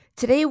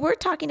Today, we're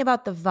talking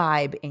about the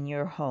vibe in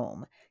your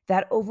home,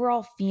 that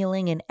overall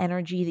feeling and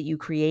energy that you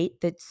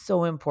create that's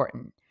so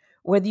important.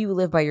 Whether you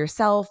live by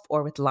yourself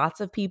or with lots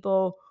of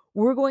people,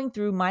 we're going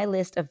through my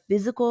list of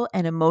physical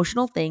and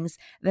emotional things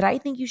that I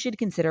think you should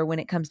consider when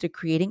it comes to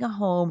creating a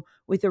home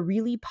with a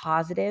really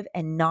positive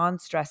and non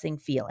stressing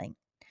feeling.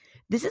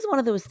 This is one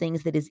of those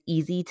things that is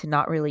easy to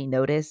not really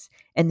notice,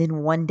 and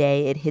then one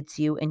day it hits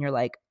you and you're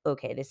like,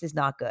 okay, this is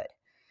not good.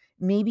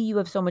 Maybe you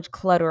have so much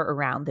clutter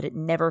around that it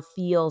never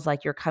feels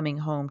like you're coming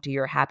home to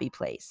your happy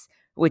place,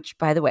 which,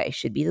 by the way,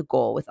 should be the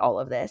goal with all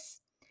of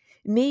this.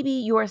 Maybe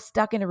you are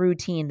stuck in a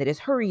routine that is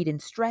hurried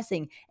and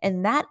stressing,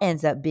 and that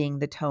ends up being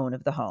the tone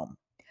of the home.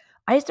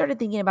 I started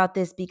thinking about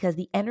this because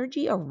the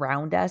energy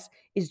around us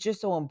is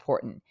just so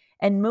important.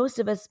 And most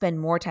of us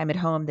spend more time at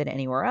home than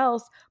anywhere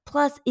else.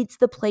 Plus, it's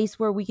the place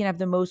where we can have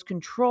the most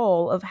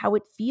control of how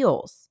it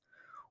feels.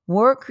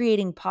 We're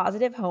creating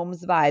positive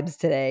homes vibes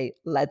today.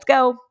 Let's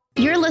go.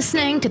 You're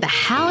listening to the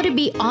How to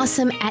Be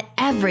Awesome at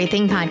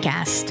Everything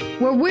podcast,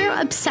 where we're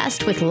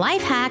obsessed with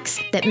life hacks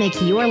that make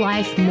your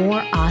life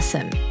more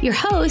awesome. Your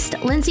host,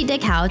 Lindsay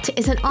Dickhout,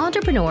 is an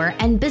entrepreneur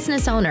and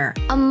business owner,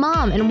 a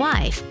mom and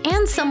wife,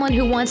 and someone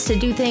who wants to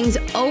do things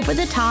over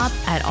the top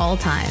at all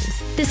times.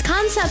 This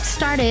concept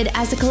started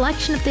as a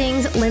collection of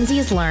things Lindsay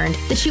has learned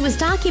that she was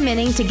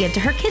documenting to give to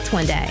her kids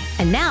one day,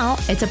 and now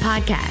it's a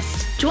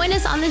podcast. Join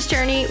us on this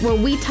journey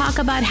where we talk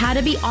about how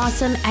to be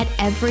awesome at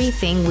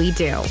everything we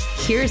do.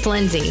 Here's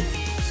Lindsay.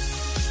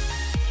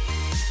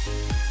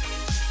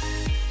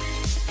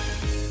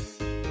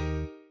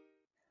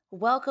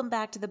 Welcome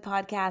back to the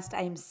podcast.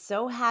 I am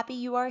so happy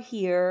you are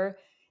here.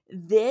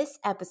 This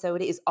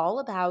episode is all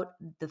about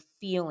the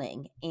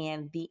feeling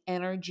and the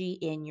energy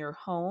in your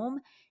home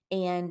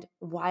and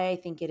why I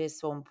think it is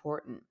so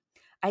important.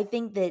 I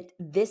think that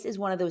this is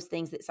one of those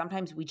things that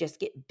sometimes we just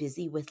get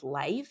busy with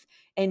life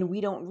and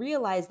we don't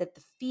realize that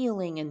the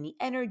feeling and the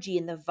energy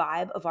and the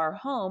vibe of our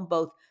home,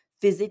 both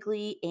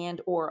physically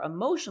and or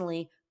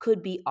emotionally,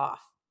 could be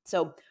off.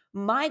 So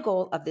my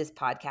goal of this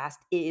podcast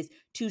is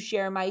to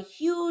share my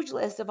huge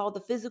list of all the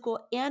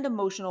physical and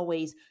emotional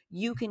ways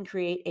you can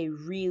create a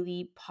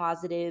really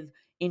positive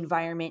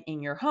environment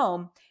in your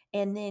home.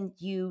 And then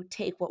you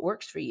take what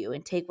works for you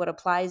and take what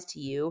applies to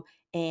you.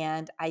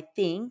 And I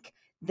think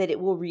that it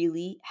will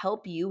really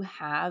help you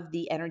have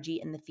the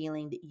energy and the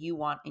feeling that you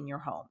want in your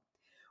home.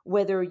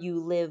 Whether you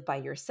live by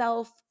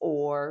yourself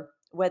or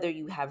whether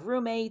you have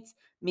roommates,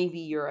 maybe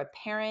you're a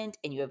parent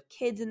and you have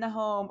kids in the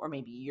home, or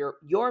maybe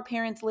your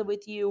parents live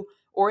with you,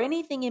 or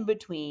anything in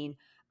between,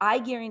 I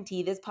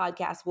guarantee this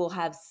podcast will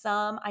have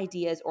some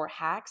ideas or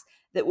hacks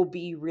that will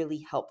be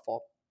really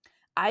helpful.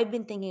 I've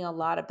been thinking a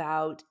lot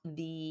about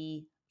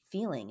the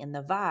feeling and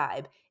the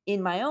vibe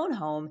in my own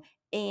home,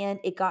 and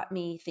it got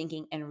me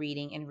thinking and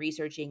reading and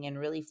researching and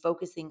really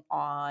focusing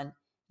on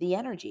the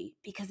energy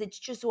because it's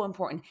just so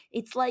important.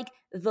 It's like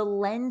the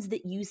lens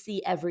that you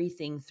see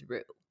everything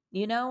through.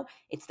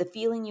 It's the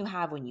feeling you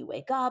have when you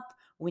wake up,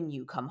 when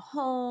you come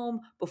home,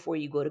 before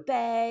you go to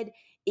bed.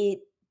 It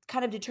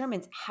kind of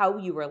determines how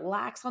you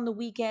relax on the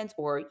weekends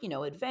or,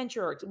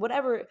 adventure or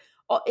whatever.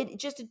 It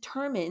just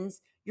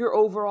determines your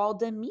overall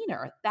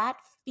demeanor, that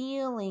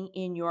feeling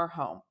in your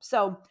home.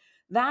 So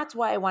that's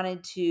why I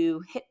wanted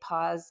to hit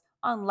pause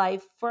on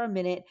life for a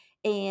minute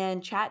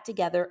and chat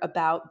together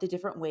about the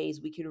different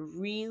ways we can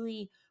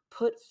really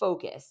put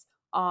focus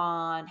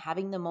on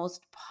having the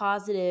most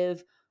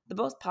positive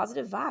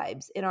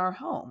vibes in our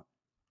home.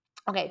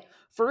 Okay,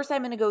 first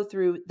I'm going to go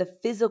through the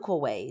physical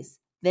ways,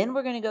 then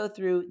we're going to go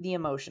through the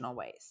emotional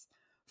ways.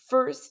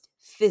 First,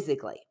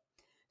 physically.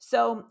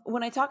 So,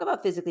 when I talk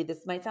about physically,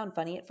 this might sound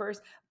funny at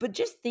first, but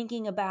just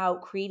thinking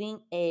about creating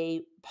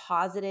a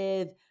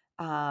positive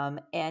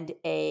and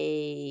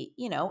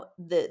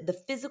the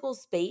physical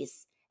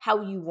space,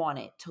 how you want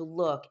it to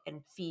look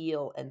and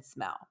feel and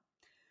smell.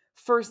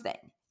 First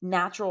thing,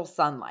 natural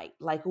sunlight.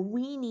 Like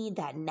we need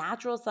that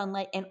natural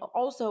sunlight, and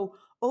also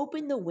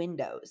open the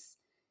windows.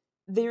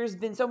 There's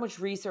been so much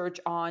research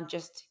on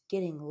just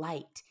getting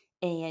light.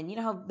 And you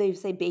know how they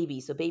say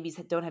babies, so babies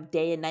don't have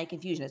day and night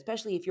confusion,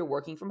 especially if you're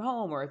working from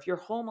home or if you're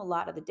home a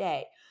lot of the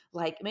day.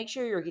 Like make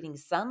sure you're getting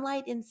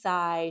sunlight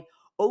inside,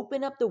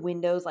 open up the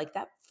windows. Like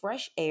that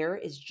fresh air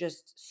is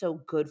just so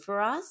good for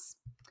us.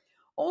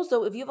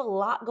 Also, if you have a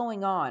lot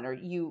going on, or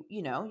you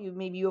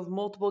maybe you have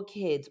multiple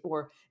kids,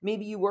 or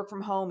maybe you work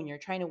from home and you're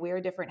trying to wear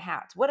different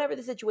hats, whatever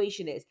the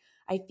situation is,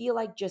 I feel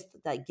like just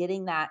like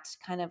getting that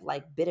kind of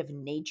like bit of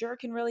nature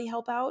can really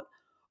help out.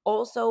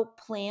 Also,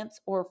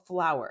 plants or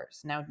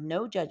flowers. Now,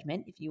 no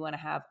judgment if you want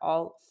to have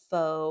all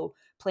faux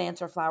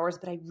plants or flowers,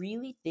 but I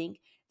really think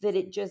that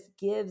it just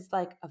gives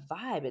like a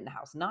vibe in the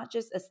house, not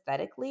just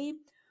aesthetically,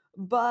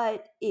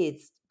 but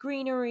it's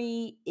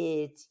greenery.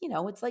 It's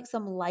like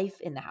some life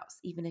in the house,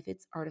 even if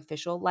it's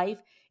artificial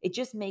life. It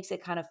just makes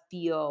it kind of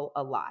feel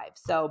alive.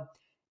 So,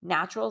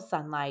 natural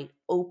sunlight,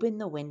 open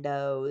the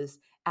windows,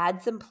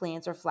 add some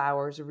plants or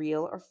flowers,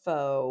 real or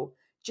faux,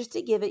 just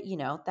to give it,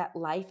 that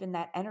life and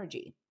that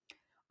energy.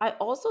 I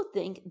also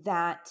think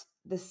that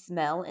the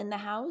smell in the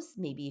house,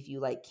 maybe if you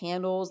like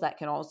candles, that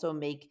can also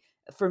make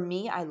For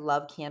me, I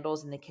love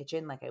candles in the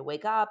kitchen. Like I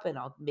wake up and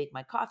I'll make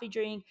my coffee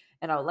drink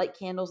and I'll light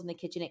candles in the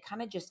kitchen. It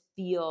kind of just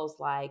feels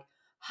like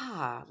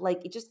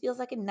it just feels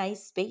like a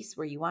nice space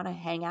where you want to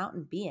hang out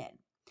and be in.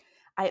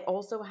 I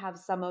also have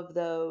some of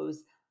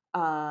those,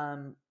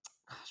 um,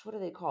 gosh, what are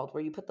they called?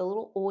 Where you put the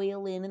little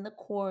oil in the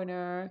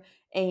corner,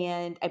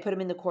 and I put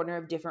them in the corner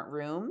of different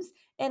rooms.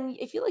 And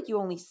I feel like you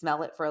only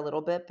smell it for a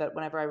little bit, but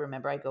whenever I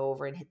remember, I go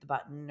over and hit the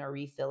button or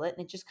refill it,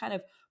 and it just kind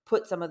of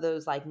puts some of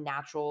those like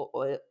natural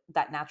oil,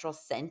 that natural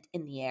scent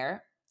in the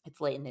air. It's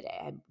late in the day.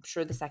 I'm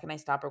sure the second I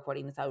stop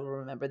recording this, I will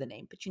remember the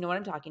name, but you know what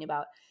I'm talking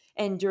about.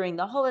 And during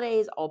the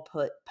holidays, I'll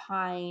put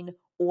pine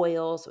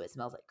oil so it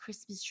smells like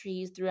Christmas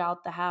trees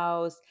throughout the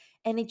house,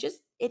 and it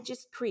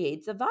just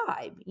creates a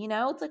vibe.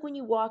 It's like when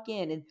you walk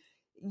in and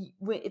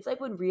it's like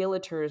when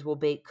realtors will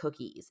bake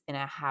cookies in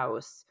a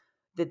house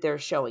that they're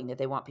showing that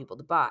they want people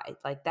to buy.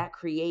 Like that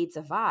creates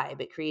a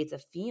vibe, it creates a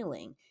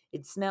feeling.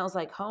 It smells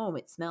like home,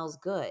 it smells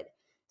good.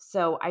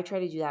 So I try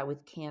to do that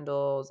with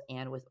candles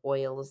and with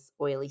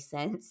oily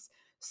scents,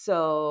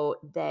 so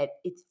that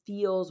it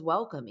feels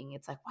welcoming.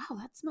 It's like, wow,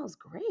 that smells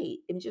great.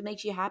 It just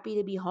makes you happy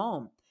to be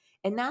home.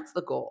 And that's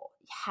the goal.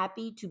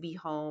 Happy to be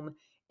home,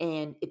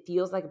 and it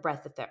feels like a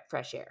breath of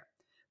fresh air.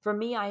 For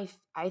me, I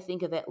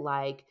think of it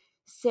like,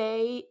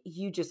 say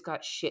you just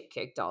got shit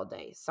kicked all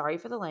day. Sorry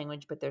for the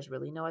language, but there's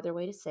really no other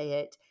way to say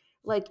it.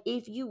 Like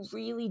if you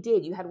really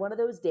did, you had one of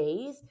those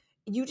days,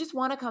 you just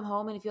want to come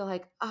home and feel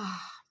like,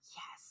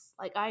 yes,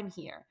 like I'm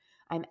here.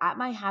 I'm at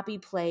my happy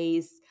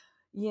place,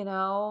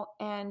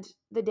 and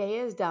the day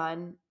is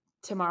done.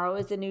 Tomorrow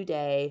is a new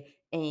day,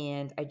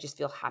 and I just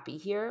feel happy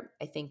here.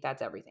 I think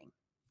that's everything.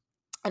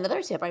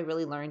 Another tip I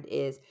really learned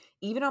is,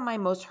 even on my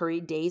most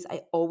hurried days,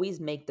 I always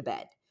make the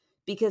bed,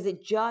 because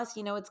it just,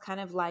 it's kind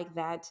of like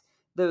that.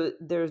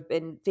 There's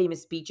been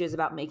famous speeches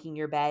about making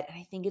your bed, and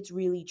I think it's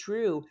really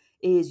true.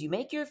 Is you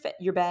make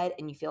your bed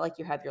and you feel like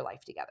you have your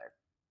life together.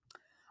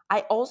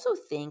 I also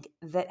think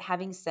that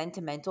having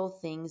sentimental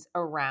things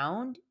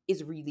around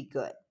is really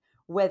good,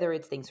 whether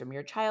it's things from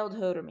your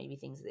childhood or maybe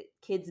things that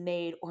kids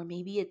made, or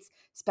maybe it's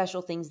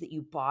special things that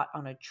you bought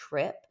on a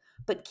trip.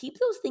 But keep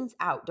those things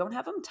out. Don't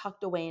have them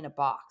tucked away in a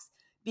box.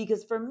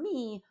 Because for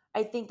me,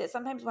 I think that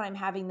sometimes when I'm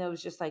having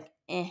those just like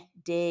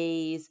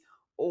days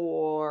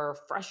or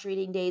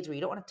frustrating days where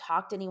you don't want to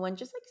talk to anyone,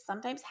 just like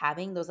sometimes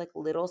having those like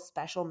little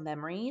special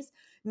memories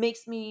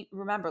makes me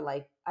remember.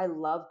 Like I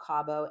love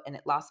Cabo, and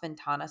at Las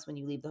Ventanas, when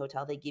you leave the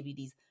hotel, they give you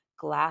these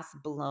glass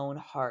blown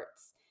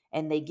hearts,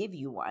 and they give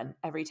you one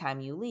every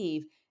time you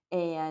leave,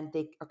 and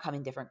they are come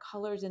in different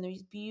colors, and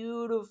these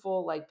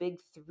beautiful like big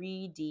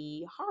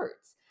 3D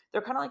hearts.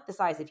 They're kind of like the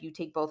size, if you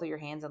take both of your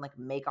hands and like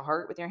make a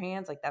heart with your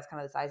hands, like that's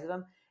kind of the size of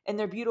them, and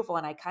they're beautiful.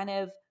 And I kind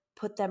of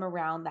put them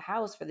around the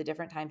house for the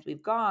different times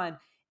we've gone,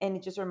 and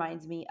it just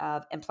reminds me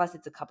of, and plus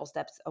it's a couple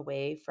steps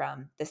away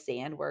from the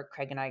sand where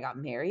Craig and I got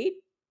married,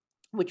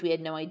 which we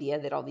had no idea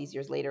that all these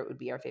years later it would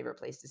be our favorite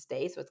place to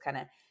stay. So it's kind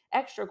of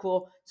extra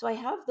cool. So I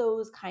have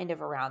those kind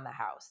of around the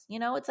house.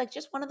 It's like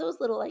just one of those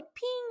little like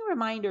ping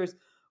reminders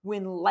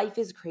when life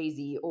is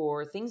crazy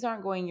or things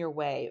aren't going your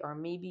way, or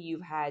maybe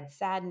you've had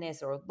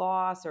sadness or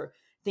loss or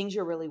things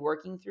you're really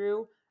working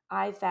through.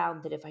 I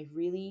found that if I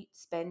really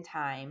spend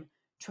time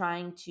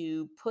trying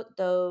to put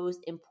those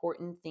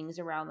important things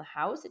around the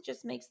house, it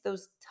just makes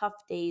those tough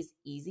days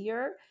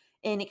easier.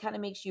 And it kind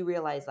of makes you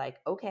realize, like,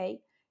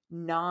 okay,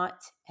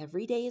 not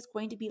every day is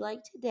going to be like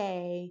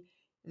today.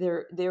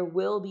 There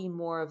will be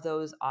more of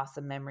those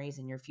awesome memories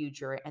in your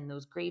future, and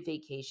those great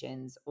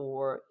vacations.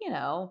 Or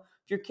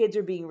if your kids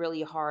are being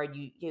really hard,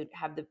 you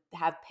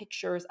have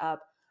pictures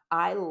up.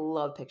 I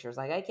love pictures.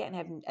 Like I can't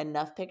have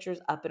enough pictures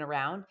up and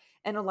around.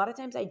 And a lot of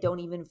times I don't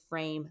even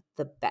frame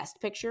the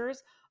best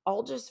pictures.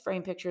 I'll just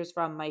frame pictures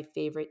from my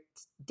favorite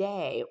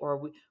day.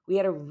 Or we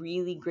had a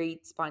really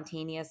great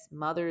spontaneous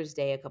Mother's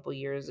Day a couple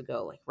years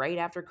ago, like right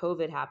after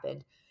COVID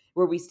happened,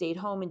 where we stayed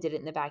home and did it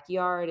in the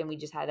backyard, and we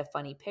just had a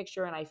funny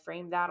picture, and I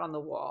framed that on the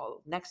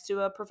wall next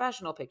to a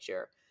professional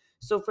picture.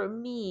 So for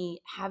me,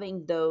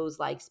 having those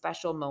like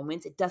special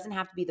moments, it doesn't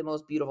have to be the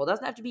most beautiful. It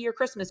doesn't have to be your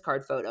Christmas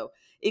card photo.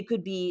 It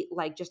could be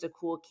like just a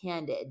cool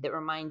candid that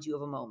reminds you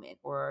of a moment,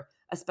 or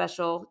a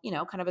special,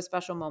 kind of a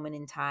special moment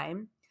in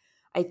time.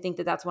 I think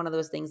that that's one of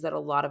those things that a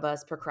lot of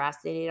us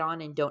procrastinate on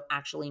and don't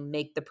actually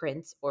make the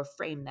prints or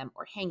frame them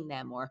or hang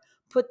them or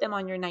put them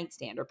on your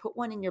nightstand or put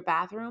one in your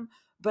bathroom.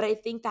 But I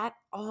think that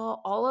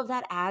all of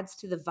that adds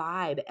to the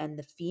vibe and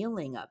the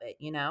feeling of it.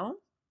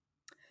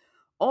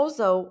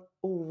 Also,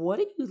 what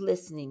are you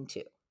listening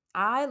to?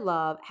 I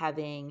love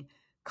having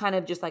kind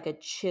of just like a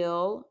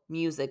chill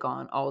music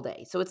on all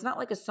day. So it's not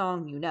like a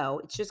song,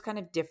 it's just kind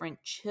of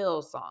different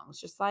chill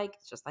songs, just like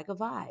a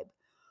vibe.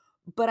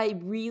 But I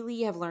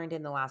really have learned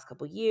in the last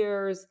couple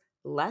years,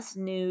 less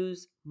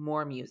news,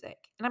 more music.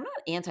 And I'm not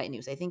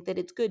anti-news. I think that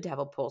it's good to have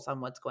a pulse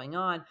on what's going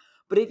on.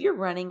 But if you're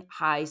running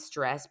high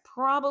stress,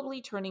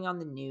 probably turning on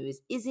the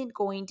news isn't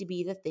going to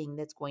be the thing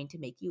that's going to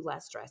make you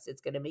less stressed.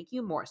 It's going to make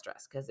you more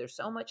stressed because there's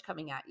so much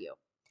coming at you.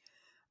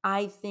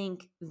 I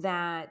think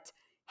that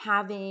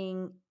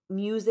having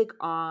music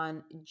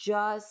on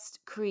just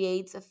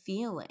creates a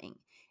feeling.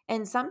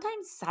 And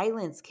sometimes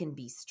silence can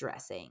be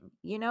stressing.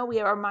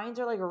 Our minds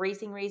are like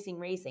racing, racing,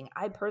 racing.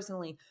 I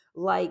personally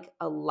like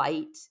a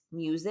light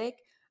music.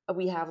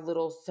 We have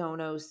little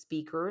Sonos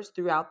speakers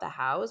throughout the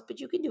house, but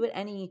you can do it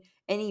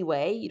any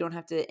way. You don't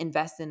have to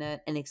invest in an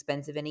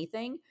expensive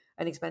anything,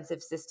 an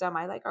expensive system.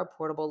 I like our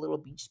portable little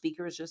beach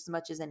speakers just as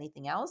much as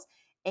anything else.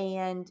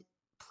 And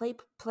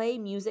play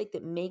music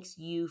that makes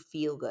you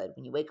feel good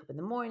when you wake up in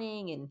the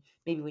morning, and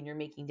maybe when you're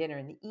making dinner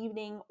in the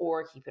evening,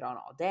 or keep it on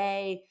all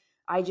day.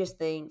 I just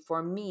think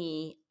for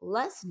me,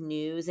 less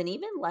news and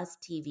even less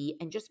TV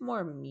and just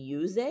more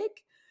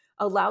music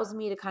allows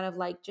me to kind of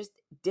like just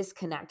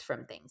disconnect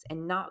from things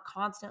and not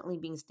constantly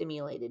being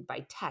stimulated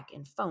by tech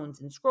and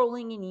phones and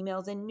scrolling and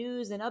emails and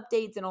news and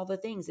updates and all the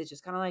things. It's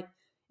just kind of like,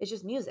 it's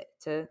just music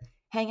to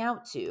hang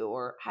out to,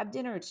 or have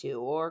dinner to,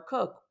 or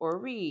cook, or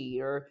read,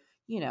 or,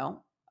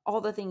 all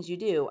the things you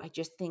do. I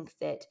just think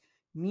that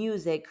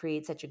music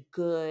creates such a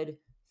good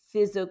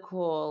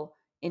physical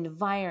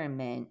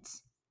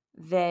environment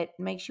that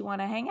makes you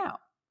want to hang out.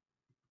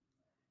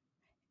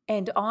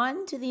 And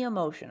on to the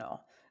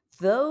emotional.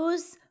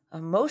 Those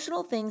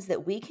emotional things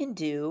that we can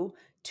do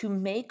to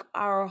make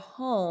our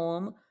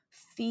home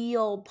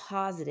feel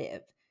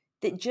positive,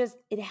 that just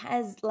it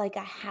has like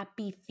a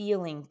happy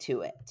feeling to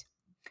it.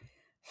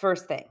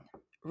 First thing,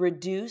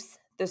 reduce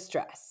the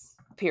stress,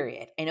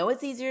 period. I know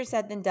it's easier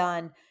said than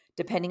done,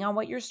 depending on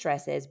what your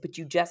stress is, but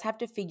you just have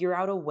to figure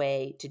out a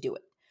way to do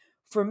it.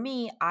 For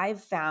me,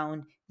 I've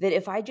found that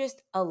if I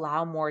just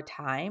allow more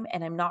time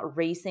and I'm not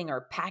racing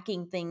or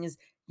packing things,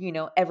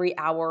 every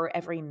hour,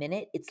 every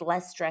minute, it's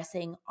less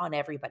stressing on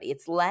everybody.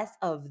 It's less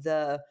of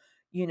the,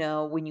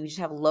 when you just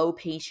have low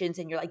patience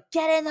and you're like,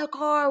 get in the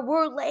car,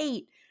 we're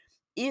late.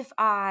 If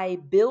I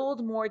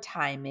build more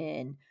time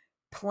in,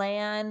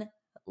 plan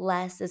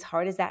less, as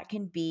hard as that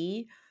can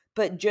be,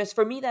 but just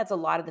for me, that's a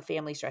lot of the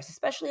family stress,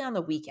 especially on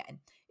the weekend.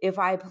 If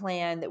I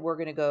plan that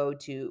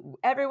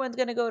everyone's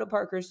going to go to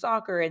Parker's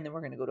soccer, and then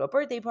we're going to go to a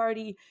birthday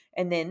party,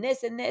 and then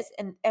this and this,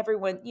 and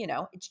everyone,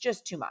 it's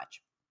just too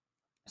much.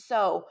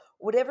 So,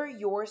 whatever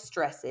your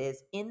stress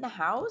is in the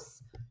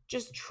house,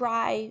 just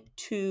try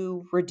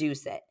to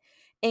reduce it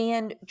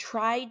and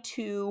try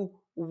to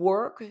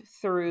work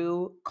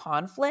through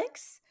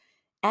conflicts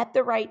at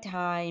the right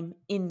time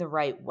in the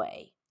right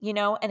way.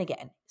 And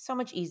again, so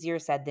much easier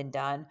said than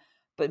done.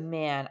 But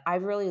man,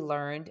 I've really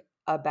learned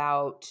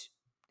about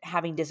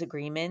having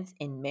disagreements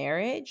in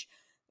marriage,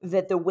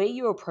 that the way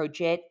you approach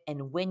it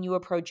and when you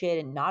approach it,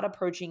 and not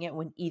approaching it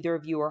when either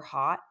of you are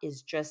hot,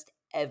 is just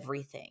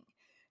everything.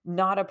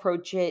 Not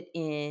approach it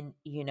in,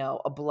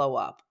 a blow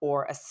up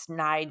or a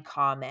snide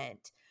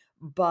comment,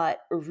 but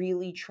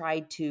really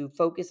try to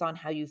focus on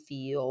how you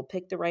feel,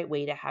 pick the right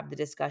way to have the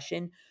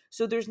discussion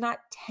so there's not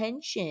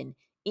tension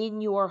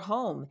in your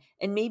home.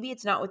 And maybe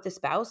it's not with the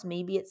spouse,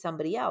 maybe it's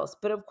somebody else.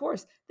 But of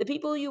course, the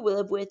people you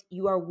live with,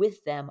 you are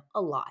with them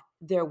a lot.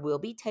 There will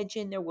be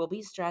tension, there will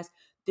be stress,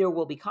 there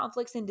will be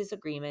conflicts and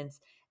disagreements.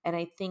 And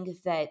I think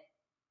that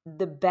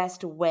the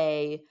best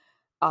way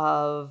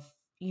of,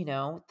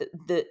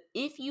 the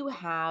if you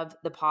have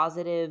the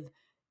positive,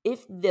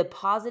 if the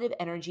positive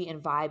energy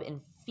and vibe and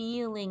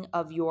feeling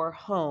of your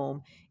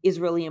home is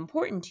really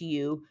important to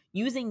you,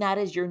 using that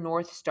as your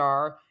North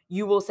Star,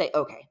 you will say,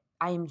 okay,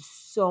 I am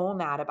so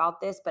mad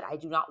about this, but I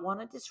do not want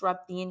to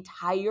disrupt the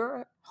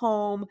entire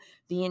home,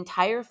 the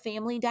entire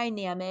family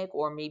dynamic,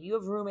 or maybe you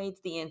have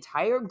roommates, the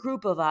entire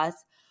group of us.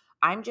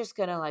 I'm just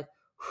going to like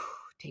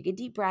take a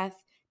deep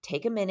breath,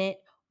 take a minute,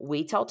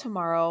 wait till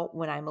tomorrow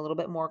when I'm a little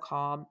bit more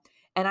calm.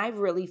 And I've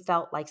really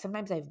felt like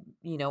sometimes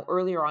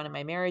earlier on in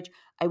my marriage,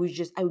 I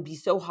would be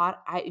so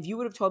hot. If you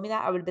would have told me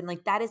that, I would have been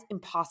like, that is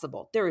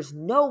impossible. There is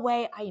no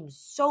way. I am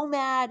so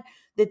mad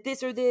that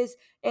this or this.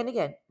 And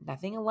again,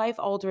 nothing life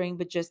altering,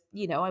 but just,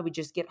 I would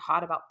just get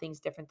hot about things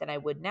different than I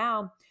would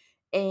now,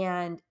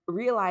 and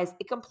realize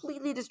it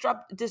completely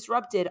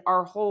disrupted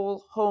our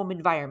whole home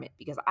environment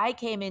because I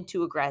came in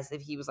too aggressive.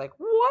 He was like,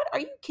 what? Are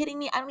you kidding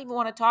me? I don't even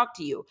want to talk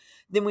to you.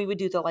 Then we would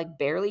do the like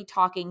barely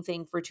talking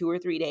thing for 2 or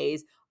 3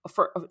 days.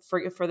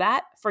 For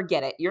that,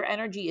 forget it. Your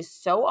energy is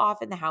so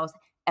off in the house.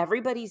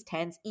 Everybody's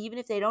tense, even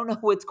if they don't know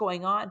what's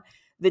going on.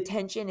 The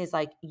tension is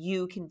like,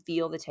 you can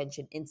feel the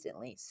tension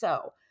instantly.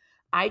 So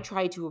I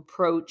try to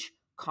approach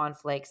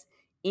conflicts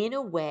in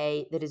a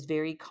way that is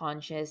very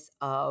conscious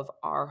of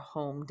our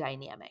home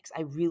dynamics.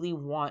 I really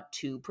want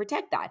to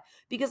protect that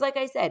because, like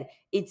I said,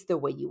 it's the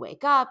way you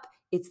wake up,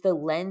 it's the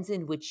lens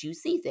in which you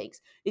see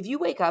things. If you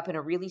wake up in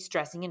a really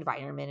stressing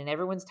environment and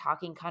everyone's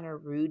talking kind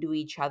of rude to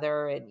each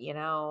other, and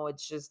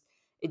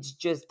it's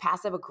just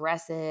passive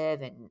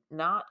aggressive and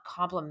not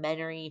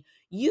complimentary,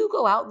 you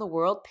go out in the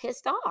world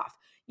pissed off.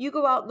 You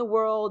go out in the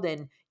world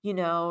and,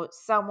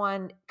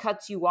 someone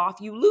cuts you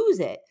off, you lose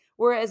it.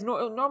 Whereas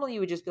normally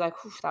you would just be like,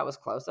 that was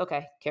close.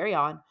 Okay, carry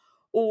on.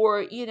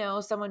 Or,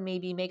 someone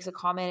maybe makes a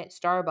comment at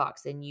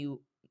Starbucks, and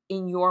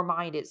in your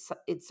mind,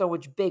 it's so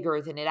much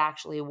bigger than it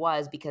actually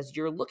was because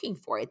you're looking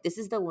for it. This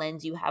is the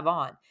lens you have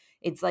on.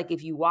 It's like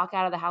if you walk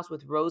out of the house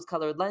with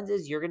rose-colored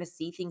lenses, you're going to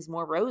see things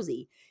more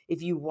rosy.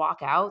 If you walk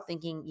out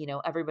thinking,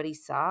 everybody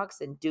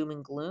sucks and doom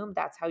and gloom,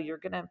 that's how you're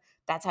going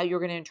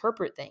to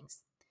interpret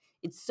things.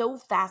 It's so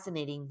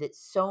fascinating that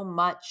so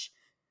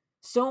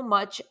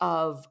much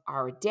of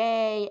our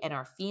day and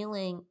our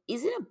feeling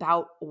isn't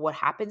about what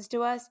happens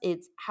to us.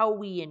 It's how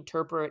we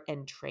interpret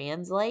and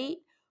translate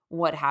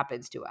what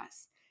happens to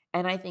us.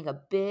 And I think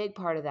a big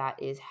part of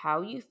that is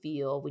how you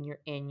feel when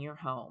you're in your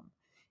home.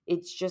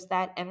 It's just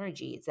that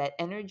energy. It's that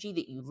energy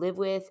that you live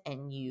with,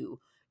 and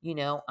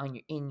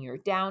in your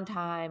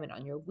downtime and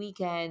on your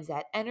weekends,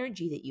 that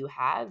energy that you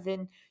have,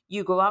 then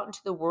you go out into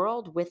the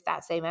world with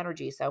that same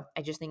energy. So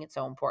I just think it's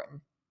so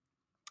important.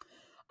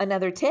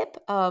 Another tip,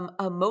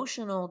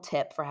 emotional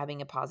tip for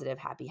having a positive,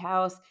 happy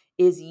house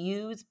is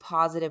use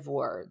positive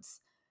words.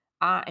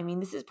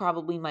 This is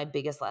probably my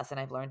biggest lesson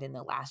I've learned in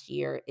the last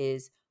year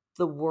is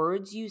the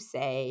words you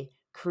say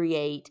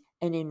create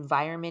an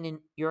environment in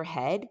your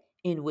head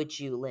in which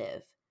you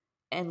live.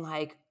 And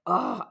I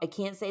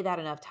can't say that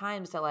enough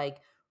times to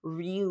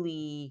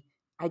really,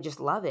 I just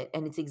love it.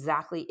 And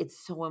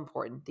it's so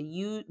important.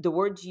 The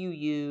words you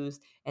use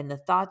and the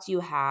thoughts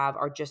you have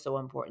are just so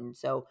important.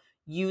 So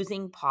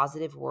using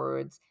positive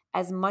words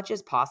as much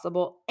as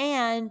possible.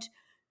 And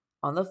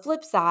on the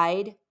flip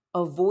side,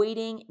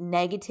 avoiding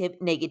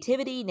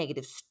negativity,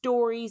 negative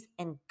stories,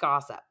 and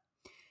gossip.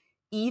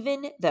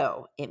 Even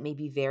though it may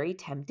be very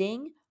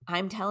tempting,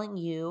 I'm telling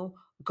you,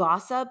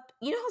 gossip,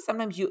 how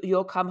sometimes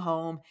you'll come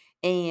home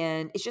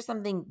and it's just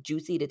something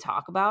juicy to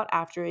talk about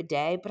after a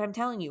day, but I'm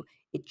telling you,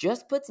 it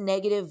just puts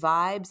negative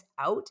vibes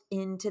out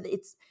into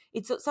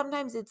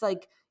sometimes it's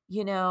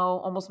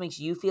almost makes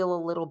you feel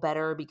a little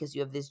better because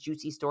you have this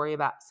juicy story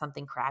about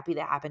something crappy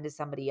that happened to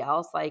somebody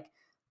else.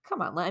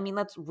 Come on,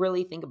 let's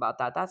really think about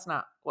that. That's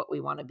not what we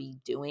want to be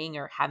doing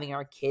or having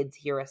our kids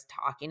hear us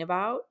talking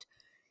about.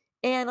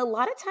 And a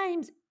lot of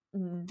times,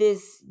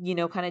 this,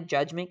 kind of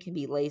judgment can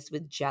be laced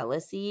with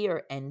jealousy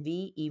or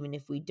envy, even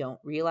if we don't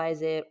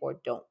realize it or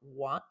don't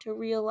want to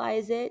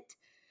realize it.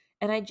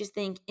 And I just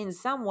think in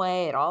some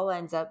way, it all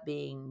ends up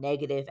being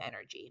negative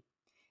energy.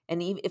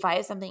 And even if I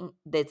have something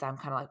that's I'm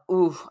kind of like,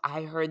 ooh,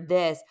 I heard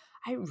this.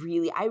 I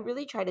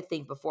really try to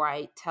think before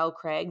I tell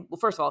Craig. Well,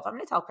 first of all, if I'm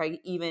going to tell Craig,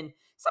 even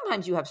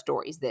sometimes you have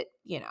stories that,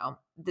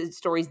 the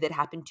stories that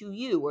happened to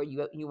you or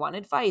you want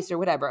advice or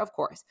whatever, of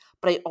course.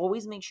 But I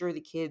always make sure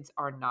the kids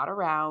are not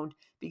around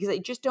because I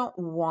don't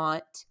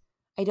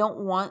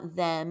want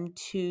them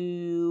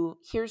to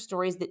hear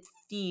stories that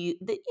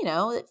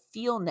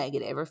feel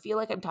negative or feel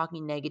like I'm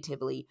talking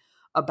negatively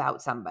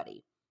about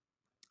somebody.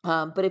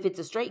 But if it's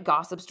a straight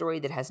gossip story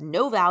that has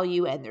no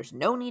value and there's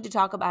no need to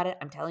talk about it,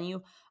 I'm telling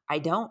you, I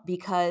don't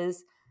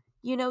because,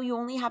 you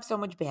only have so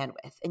much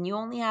bandwidth and you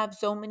only have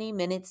so many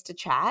minutes to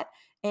chat.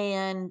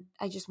 And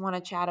I just want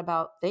to chat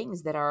about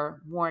things that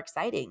are more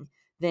exciting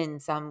than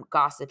some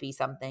gossipy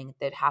something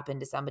that happened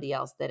to somebody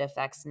else that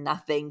affects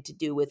nothing to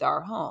do with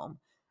our home.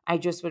 I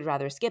just would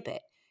rather skip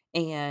it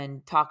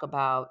and talk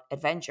about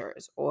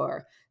adventures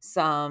or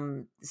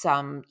something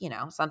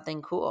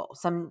cool,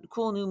 some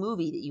cool new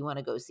movie that you want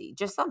to go see,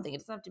 just something. It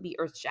doesn't have to be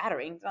earth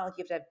shattering. It's not like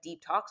you have to have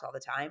deep talks all the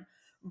time,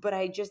 but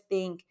I just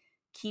think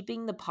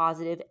keeping the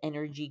positive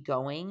energy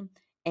going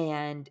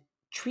and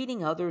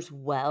treating others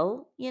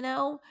well,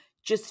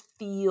 just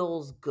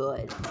feels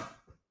good.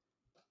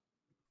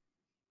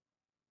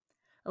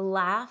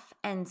 Laugh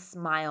and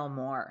smile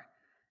more.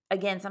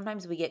 Again,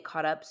 sometimes we get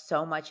caught up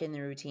so much in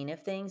the routine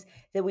of things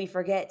that we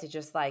forget to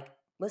just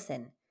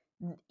listen.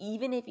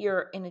 Even if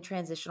you're in a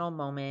transitional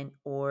moment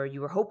or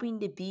you were hoping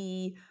to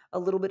be a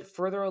little bit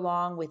further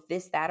along with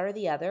this, that, or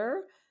the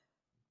other,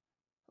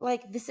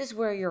 this is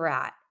where you're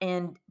at.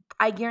 And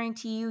I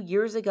guarantee you,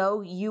 years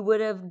ago,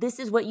 this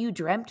is what you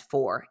dreamt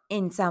for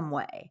in some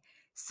way.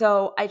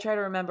 So I try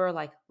to remember,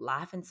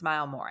 laugh and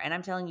smile more. And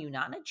I'm telling you,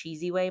 not in a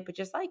cheesy way, but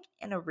just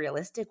in a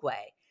realistic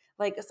way.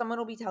 Someone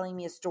will be telling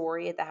me a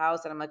story at the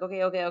house, and I'm like,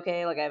 okay, okay,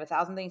 okay. I have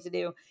 1,000 things to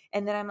do.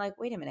 And then I'm like,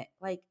 wait a minute,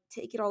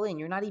 take it all in.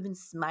 You're not even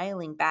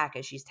smiling back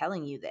as she's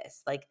telling you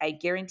this. I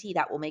guarantee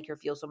that will make her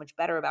feel so much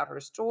better about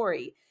her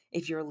story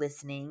if you're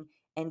listening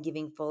and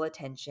giving full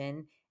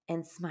attention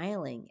and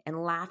smiling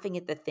and laughing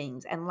at the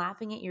things and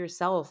laughing at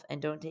yourself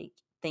and don't take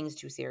things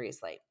too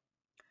seriously.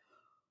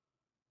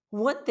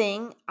 One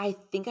thing I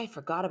think I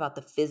forgot about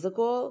the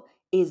physical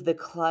is the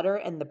clutter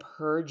and the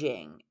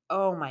purging.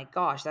 Oh my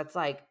gosh, that's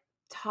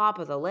top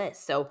of the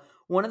list. So,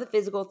 one of the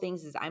physical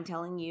things is I'm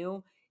telling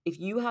you, if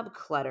you have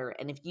clutter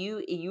and if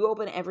you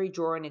open every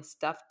drawer and it's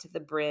stuffed to the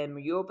brim, or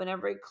you open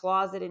every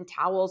closet and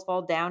towels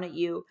fall down at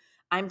you,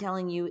 I'm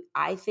telling you,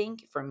 I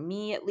think for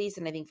me at least,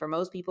 and I think for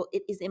most people,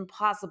 it is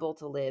impossible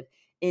to live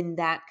in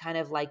that kind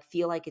of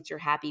feel like it's your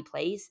happy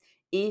place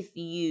if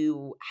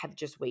you have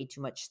just way too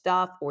much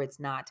stuff or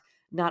it's not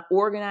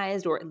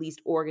organized or at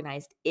least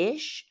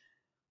organized-ish.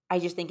 I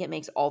just think it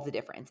makes all the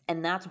difference.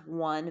 And that's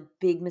one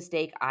big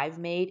mistake I've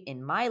made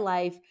in my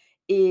life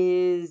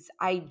is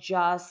I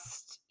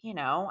just,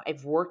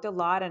 I've worked a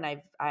lot and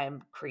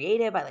I'm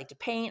creative. I like to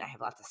paint. I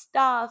have lots of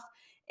stuff.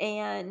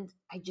 And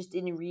I just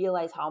didn't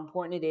realize how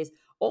important it is.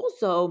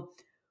 Also,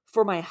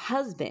 for my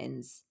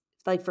husband's,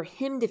 like for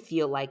him to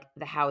feel like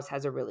the house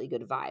has a really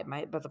good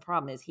vibe. But the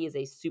problem is he is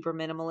a super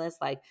minimalist.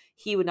 Like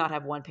he would not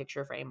have one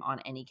picture frame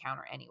on any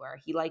counter anywhere.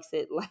 He likes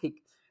it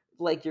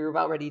like you're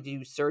about ready to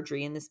do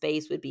surgery in the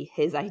space would be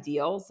his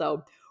ideal.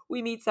 So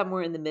we meet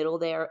somewhere in the middle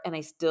there, and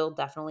I still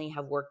definitely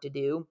have work to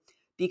do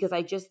because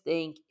I just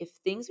think if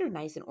things are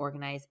nice and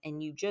organized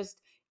and you just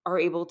are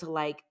able to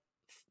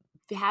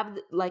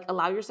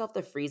allow yourself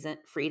the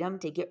freedom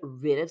to get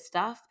rid of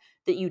stuff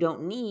that you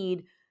don't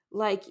need.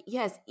 Like,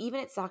 yes,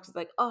 even it sucks. It's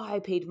like, oh, I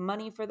paid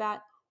money for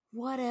that.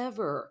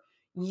 Whatever.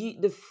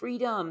 The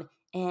freedom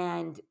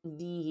and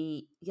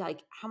the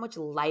like how much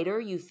lighter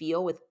you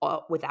feel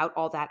without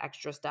all that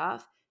extra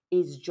stuff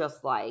is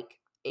just like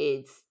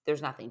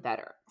there's nothing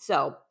better.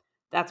 So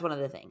that's one of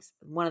the things.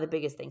 One of the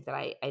biggest things that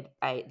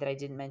I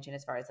didn't mention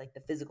as far as like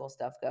the physical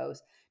stuff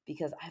goes,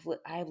 because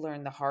I've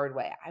learned the hard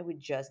way. I would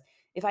just,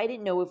 if I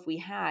didn't know if we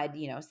had,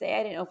 say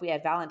I didn't know if we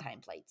had Valentine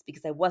plates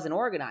because I wasn't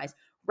organized,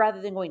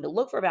 rather than going to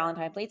look for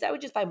Valentine plates, I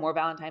would just buy more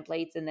Valentine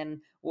plates, and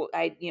then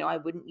I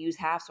wouldn't use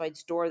half, so I'd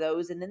store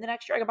those, and then the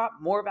next year I bought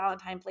more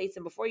Valentine plates,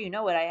 and before you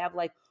know it, I have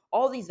like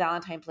all these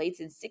Valentine plates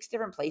in 6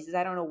 different places.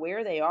 I don't know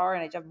where they are,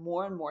 and I just have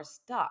more and more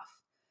stuff.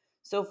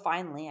 So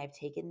finally, I've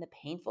taken the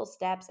painful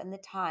steps and the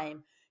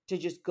time to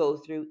just go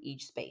through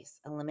each space,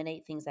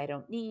 eliminate things I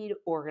don't need,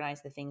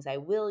 organize the things I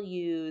will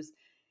use,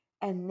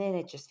 and then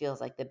it just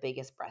feels like the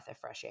biggest breath of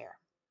fresh air.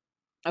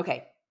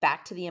 Okay,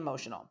 back to the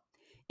emotional.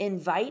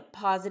 Invite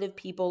positive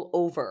people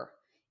over.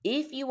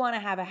 If you want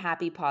to have a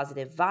happy,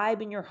 positive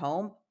vibe in your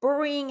home,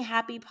 bring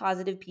happy,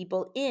 positive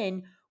people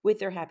in with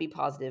their happy,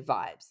 positive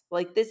vibes.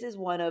 Like, this is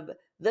one of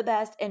the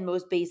best and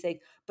most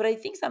basic, but I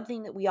think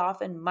something that we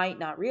often might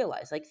not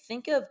realize. Like,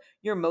 think of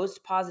your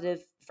most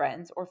positive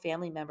friends or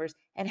family members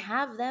and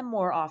have them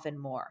more often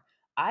more.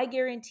 I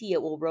guarantee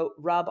it will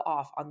rub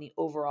off on the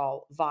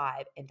overall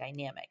vibe and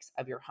dynamics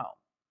of your home.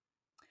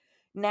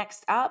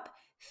 Next up,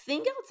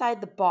 think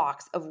outside the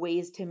box of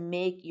ways to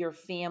make your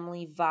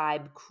family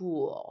vibe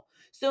cool.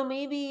 So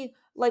maybe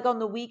like on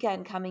the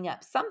weekend coming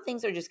up, some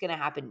things are just going to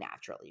happen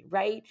naturally,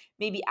 right?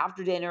 Maybe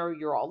after dinner,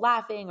 you're all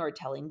laughing or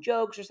telling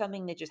jokes or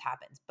something that just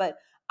happens. But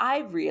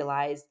I've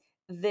realized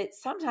that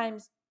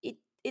sometimes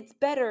it's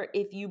better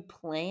if you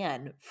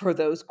plan for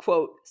those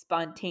quote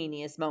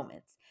spontaneous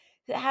moments.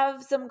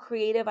 Have some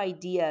creative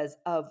ideas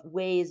of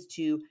ways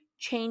to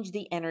change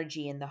the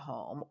energy in the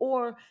home,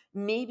 or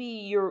maybe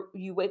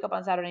you wake up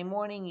on Saturday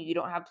morning, you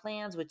don't have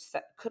plans, which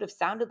could have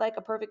sounded like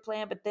a perfect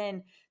plan, but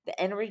then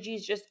the energy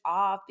is just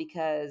off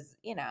because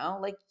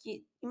like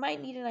you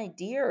might need an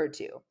idea or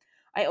two.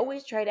 I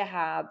always try to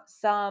have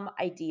some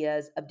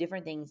ideas of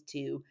different things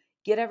to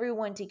get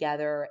everyone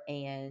together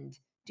and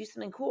do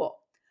something cool.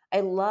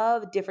 I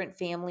love different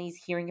families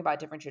hearing about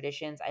different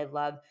traditions. I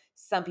love,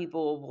 some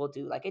people will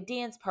do like a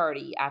dance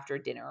party after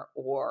dinner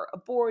or a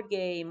board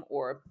game,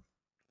 or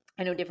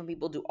I know different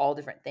people do all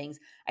different things.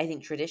 I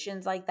think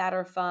traditions like that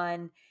are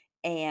fun.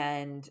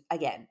 And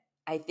again,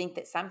 I think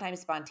that sometimes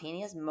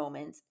spontaneous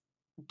moments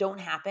don't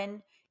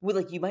happen.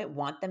 Like, you might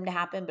want them to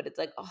happen, but it's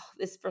like, oh,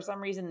 this, for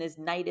some reason, this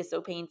night is so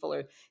painful,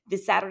 or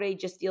this Saturday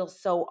just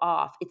feels so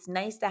off. It's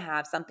nice to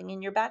have something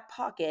in your back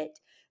pocket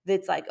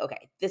that's like,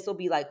 okay, this will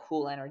be like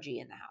cool energy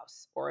in the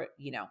house, or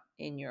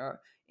in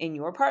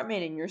your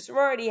apartment, in your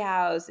sorority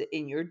house,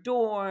 in your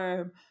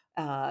dorm,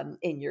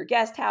 in your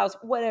guest house,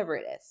 whatever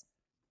it is.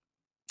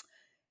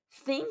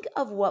 Think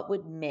of what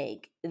would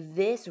make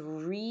this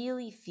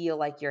really feel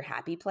like your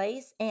happy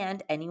place,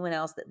 and anyone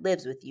else that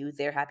lives with you,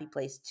 their happy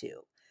place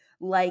too.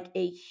 Like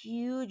a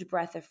huge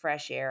breath of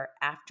fresh air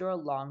after a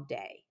long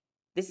day.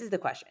 This is the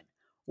question.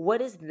 What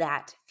does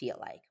that feel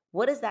like?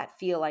 What does that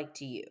feel like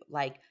to you?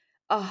 Like,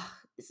 oh,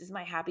 this is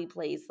my happy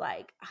place.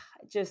 Like,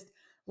 it's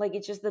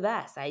just the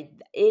best.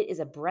 It is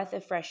a breath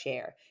of fresh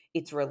air.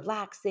 It's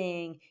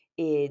relaxing.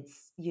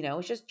 It's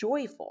just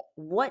joyful.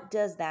 What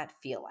does that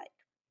feel like?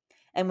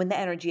 And when the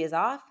energy is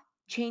off,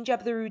 change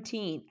up the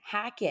routine,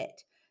 hack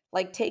it.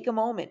 Like, take a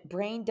moment,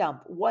 brain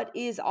dump. What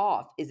is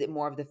off? Is it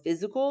more of the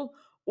physical,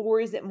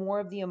 or is it more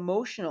of the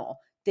emotional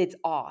that's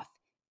off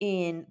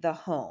in the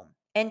home?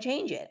 And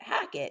change it,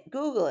 hack it,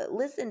 Google it,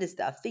 listen to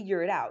stuff,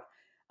 figure it out.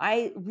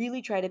 I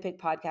really try to pick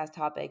podcast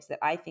topics that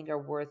I think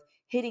are worth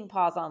hitting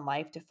pause on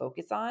life to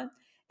focus on.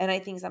 And I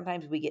think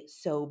sometimes we get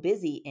so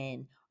busy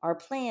in our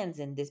plans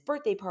and this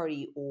birthday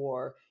party,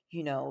 or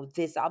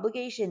this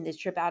obligation, this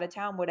trip out of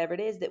town, whatever it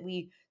is, that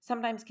we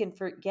sometimes can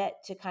forget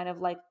to kind of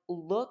like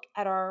look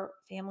at our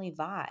family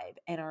vibe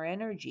and our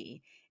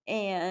energy.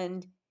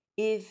 And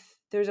if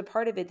there's a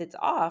part of it that's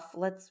off,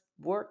 let's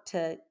work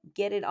to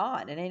get it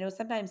on. And I know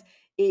sometimes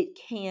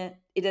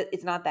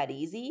it's not that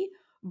easy,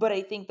 but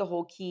I think the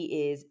whole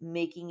key is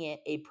making it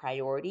a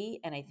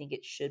priority. And I think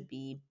it should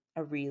be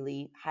a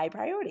really high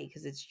priority,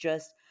 because it's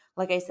just,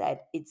 like I said,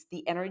 it's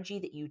the energy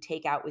that you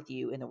take out with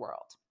you in the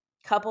world.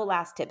 Couple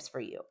last tips for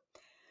you.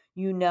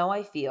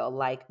 I feel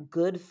like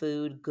good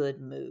food, good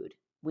mood.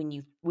 When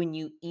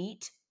you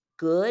eat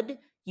good,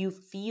 you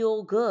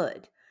feel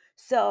good.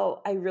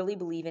 So I really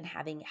believe in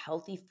having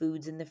healthy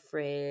foods in the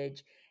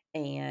fridge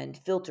and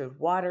filtered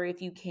water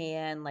if you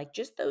can, like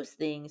just those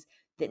things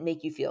that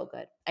make you feel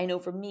good. I know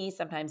for me,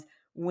 sometimes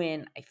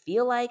when I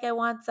feel like I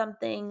want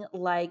something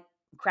like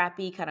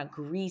crappy, kind of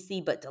greasy,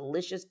 but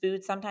delicious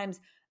food, sometimes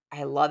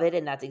I love it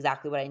and that's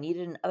exactly what I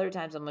needed. And other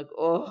times I'm like,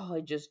 oh,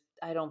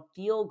 I don't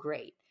feel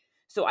great.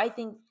 So I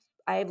think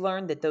I've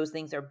learned that those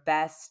things are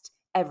best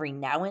every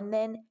now and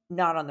then,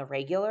 not on the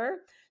regular.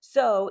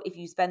 So, if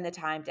you spend the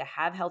time to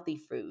have healthy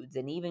foods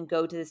and even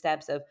go to the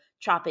steps of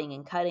chopping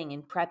and cutting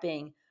and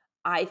prepping,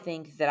 I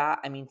think that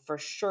I mean, for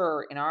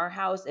sure, in our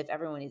house, if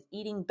everyone is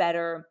eating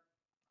better,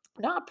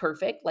 not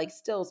perfect, like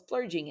still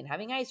splurging and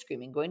having ice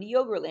cream and going to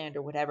Yogurtland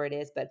or whatever it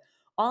is, but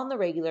on the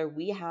regular,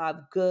 we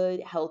have good,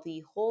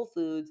 healthy, whole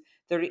foods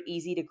that are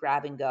easy to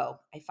grab and go.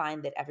 I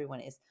find that everyone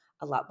is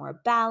a lot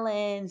more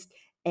balanced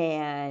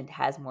and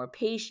has more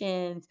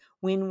patience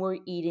when we're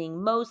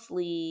eating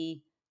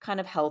mostly kind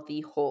of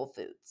healthy, whole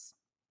foods.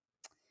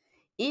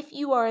 If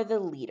you are the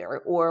leader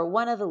or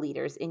one of the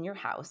leaders in your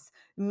house,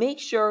 make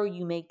sure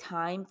you make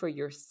time for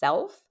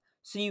yourself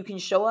so you can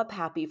show up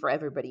happy for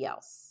everybody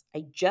else.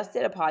 I just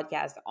did a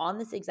podcast on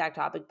this exact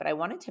topic, but I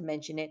wanted to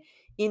mention it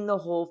in the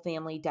whole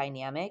family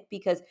dynamic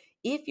because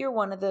if you're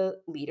one of the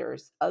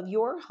leaders of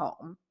your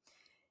home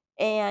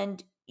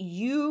and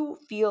you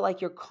feel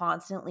like you're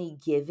constantly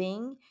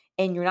giving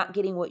and you're not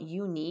getting what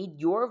you need,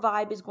 your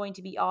vibe is going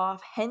to be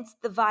off. Hence,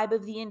 the vibe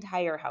of the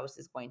entire house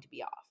is going to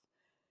be off.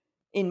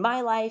 In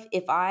my life,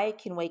 if I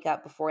can wake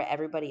up before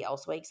everybody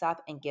else wakes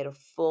up and get a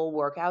full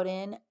workout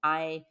in,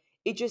 I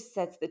it just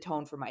sets the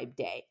tone for my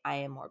day. I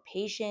am more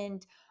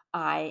patient.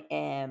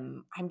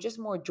 I'm just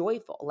more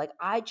joyful. Like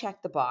I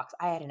checked the box.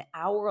 I had an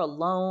hour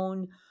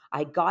alone.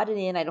 I got it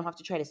in. I don't have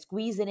to try to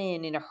squeeze it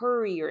in a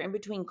hurry or in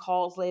between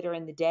calls later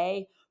in the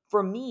day.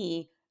 For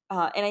me,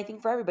 and I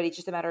think for everybody, it's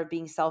just a matter of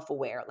being self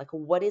aware. Like,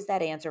 what is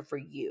that answer for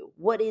you?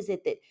 What is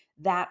it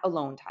that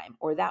alone time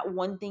or that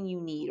one thing you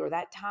need or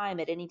that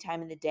time at any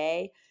time in the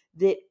day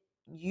that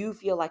you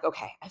feel like,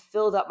 okay, I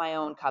filled up my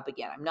own cup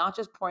again. I'm not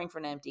just pouring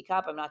from an empty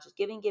cup. I'm not just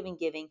giving, giving,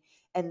 giving.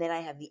 And then I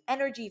have the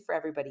energy for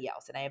everybody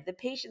else and I have the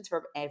patience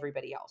for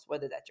everybody else,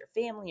 whether that's your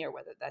family or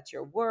whether that's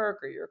your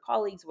work or your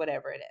colleagues,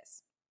 whatever it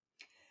is.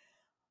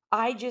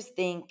 I just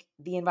think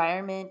the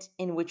environment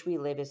in which we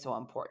live is so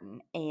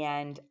important.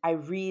 And I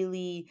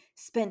really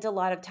spent a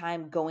lot of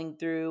time going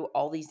through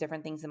all these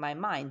different things in my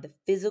mind, the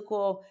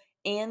physical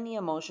and the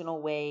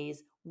emotional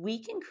ways we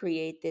can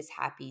create this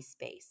happy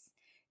space.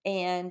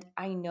 And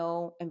I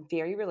know I'm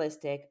very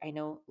realistic. I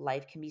know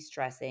life can be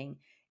stressing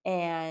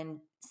and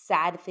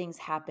sad things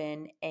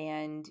happen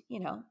and,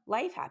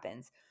 life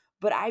happens.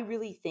 But I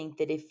really think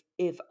that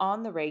if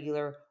on the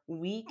regular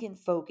we can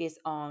focus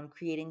on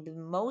creating the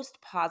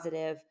most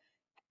positive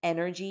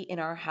energy in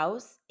our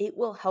house, it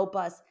will help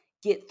us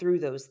get through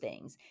those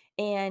things.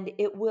 And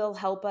it will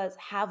help us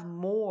have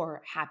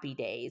more happy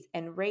days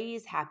and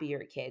raise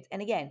happier kids.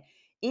 And again,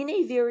 in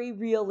a very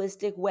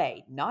realistic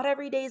way, not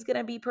every day is going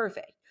to be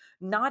perfect.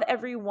 Not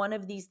every one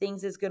of these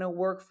things is going to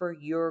work for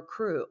your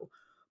crew.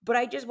 But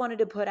I just wanted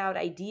to put out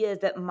ideas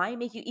that might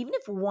make you, even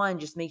if one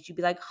just makes you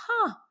be like,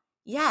 huh,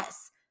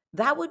 yes,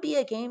 that would be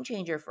a game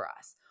changer for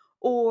us.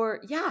 Or,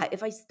 yeah,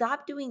 if I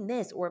stopped doing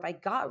this, or if I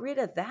got rid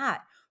of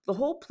that, the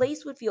whole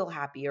place would feel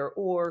happier.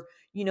 Or,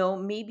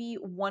 maybe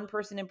one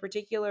person in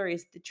particular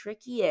is the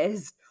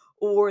trickiest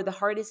or the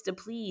hardest to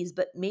please,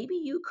 but maybe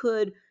you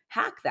could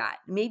hack that.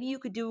 Maybe you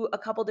could do a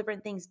couple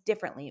different things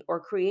differently or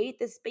create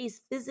the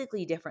space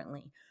physically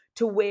differently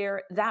to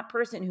where that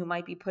person who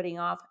might be putting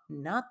off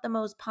not the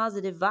most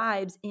positive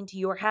vibes into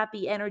your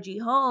happy energy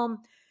home,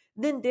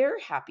 then they're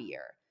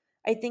happier.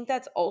 I think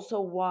that's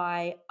also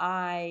why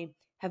I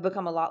have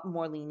become a lot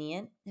more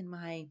lenient in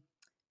my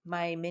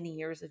many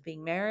years of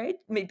being married.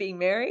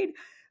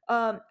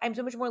 I'm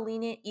so much more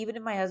lenient, even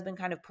if my husband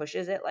kind of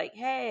pushes it, like,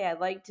 hey, I'd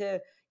like to,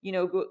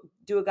 go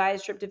do a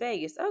guy's trip to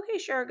Vegas. Okay,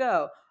 sure,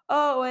 go.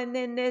 Oh, and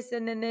then this,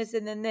 and then this,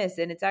 and then this.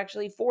 And it's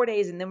actually 4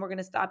 days, and then we're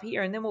gonna stop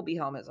here, and then we'll be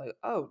home. It's like,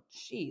 oh,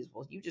 geez,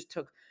 well, you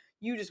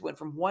just went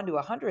from 1 to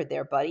 100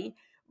 there, buddy.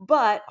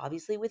 But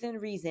obviously within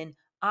reason,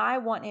 I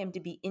want him to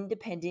be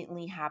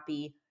independently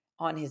happy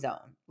on his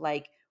own.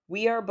 Like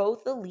we are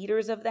both the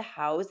leaders of the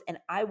house, and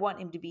I want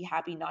him to be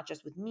happy, not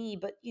just with me,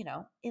 but,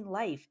 in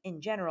life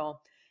in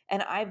general.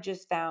 And I've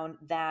just found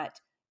that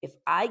if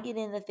I get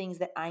in the things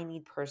that I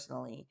need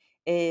personally,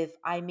 if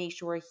I make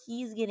sure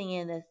he's getting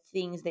in the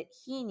things that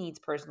he needs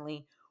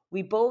personally,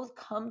 we both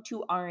come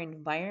to our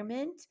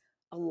environment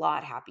a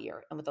lot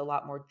happier and with a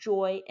lot more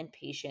joy and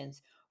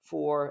patience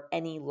for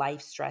any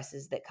life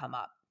stresses that come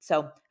up.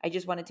 So I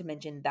just wanted to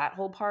mention that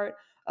whole part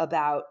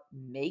about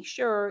make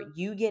sure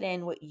you get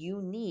in what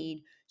you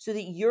need so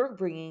that you're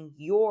bringing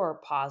your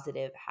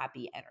positive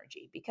happy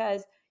energy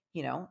because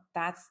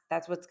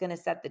that's what's going to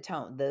set the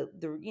tone.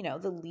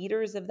 The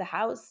leaders of the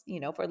house,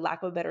 for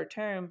lack of a better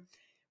term,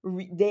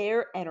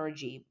 their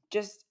energy,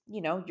 just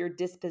your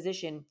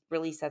disposition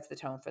really sets the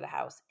tone for the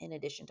house in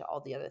addition to all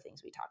the other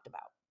things we talked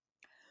about.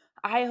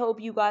 I hope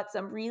you got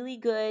some really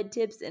good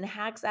tips and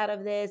hacks out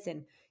of this.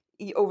 And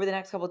over the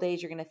next couple of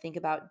days, you're going to think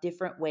about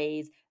different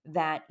ways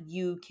that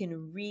you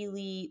can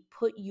really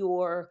put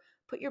your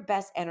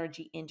best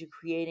energy into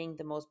creating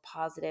the most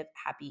positive,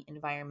 happy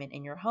environment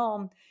in your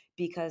home,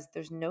 because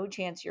there's no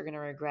chance you're going to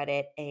regret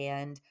it.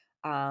 And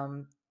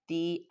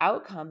the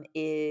outcome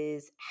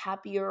is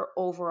happier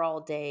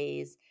overall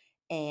days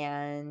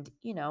and,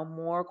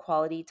 more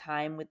quality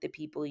time with the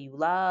people you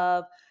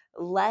love,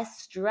 less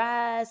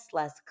stress,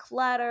 less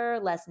clutter,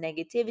 less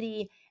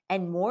negativity,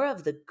 and more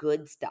of the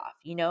good stuff,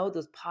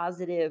 those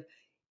positive,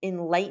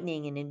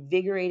 enlightening and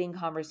invigorating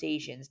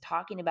conversations,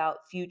 talking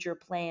about future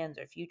plans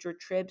or future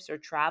trips or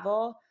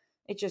travel.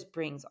 It just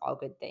brings all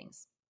good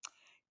things.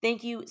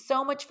 Thank you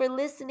so much for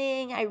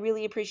listening. I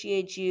really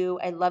appreciate you.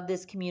 I love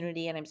this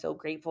community and I'm so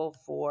grateful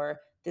for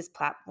this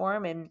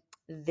platform and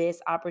this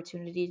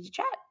opportunity to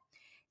chat.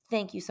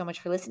 Thank you so much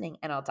for listening,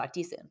 and I'll talk to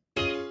you soon.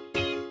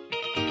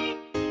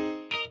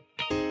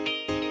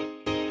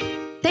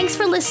 Thanks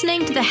for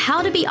listening to the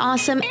How to Be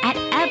Awesome at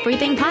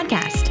Everything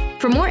podcast.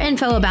 For more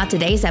info about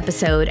today's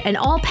episode and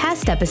all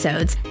past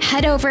episodes,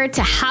 head over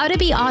to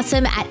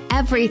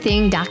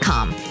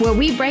howtobeawesomeateverything.com, where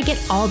we break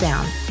it all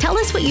down. Tell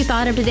us what you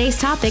thought of today's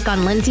topic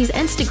on Lindsay's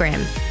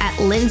Instagram at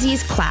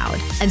Lindsay's Cloud.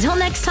 Until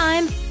next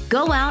time,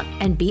 go out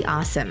and be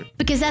awesome,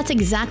 because that's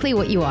exactly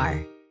what you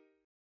are.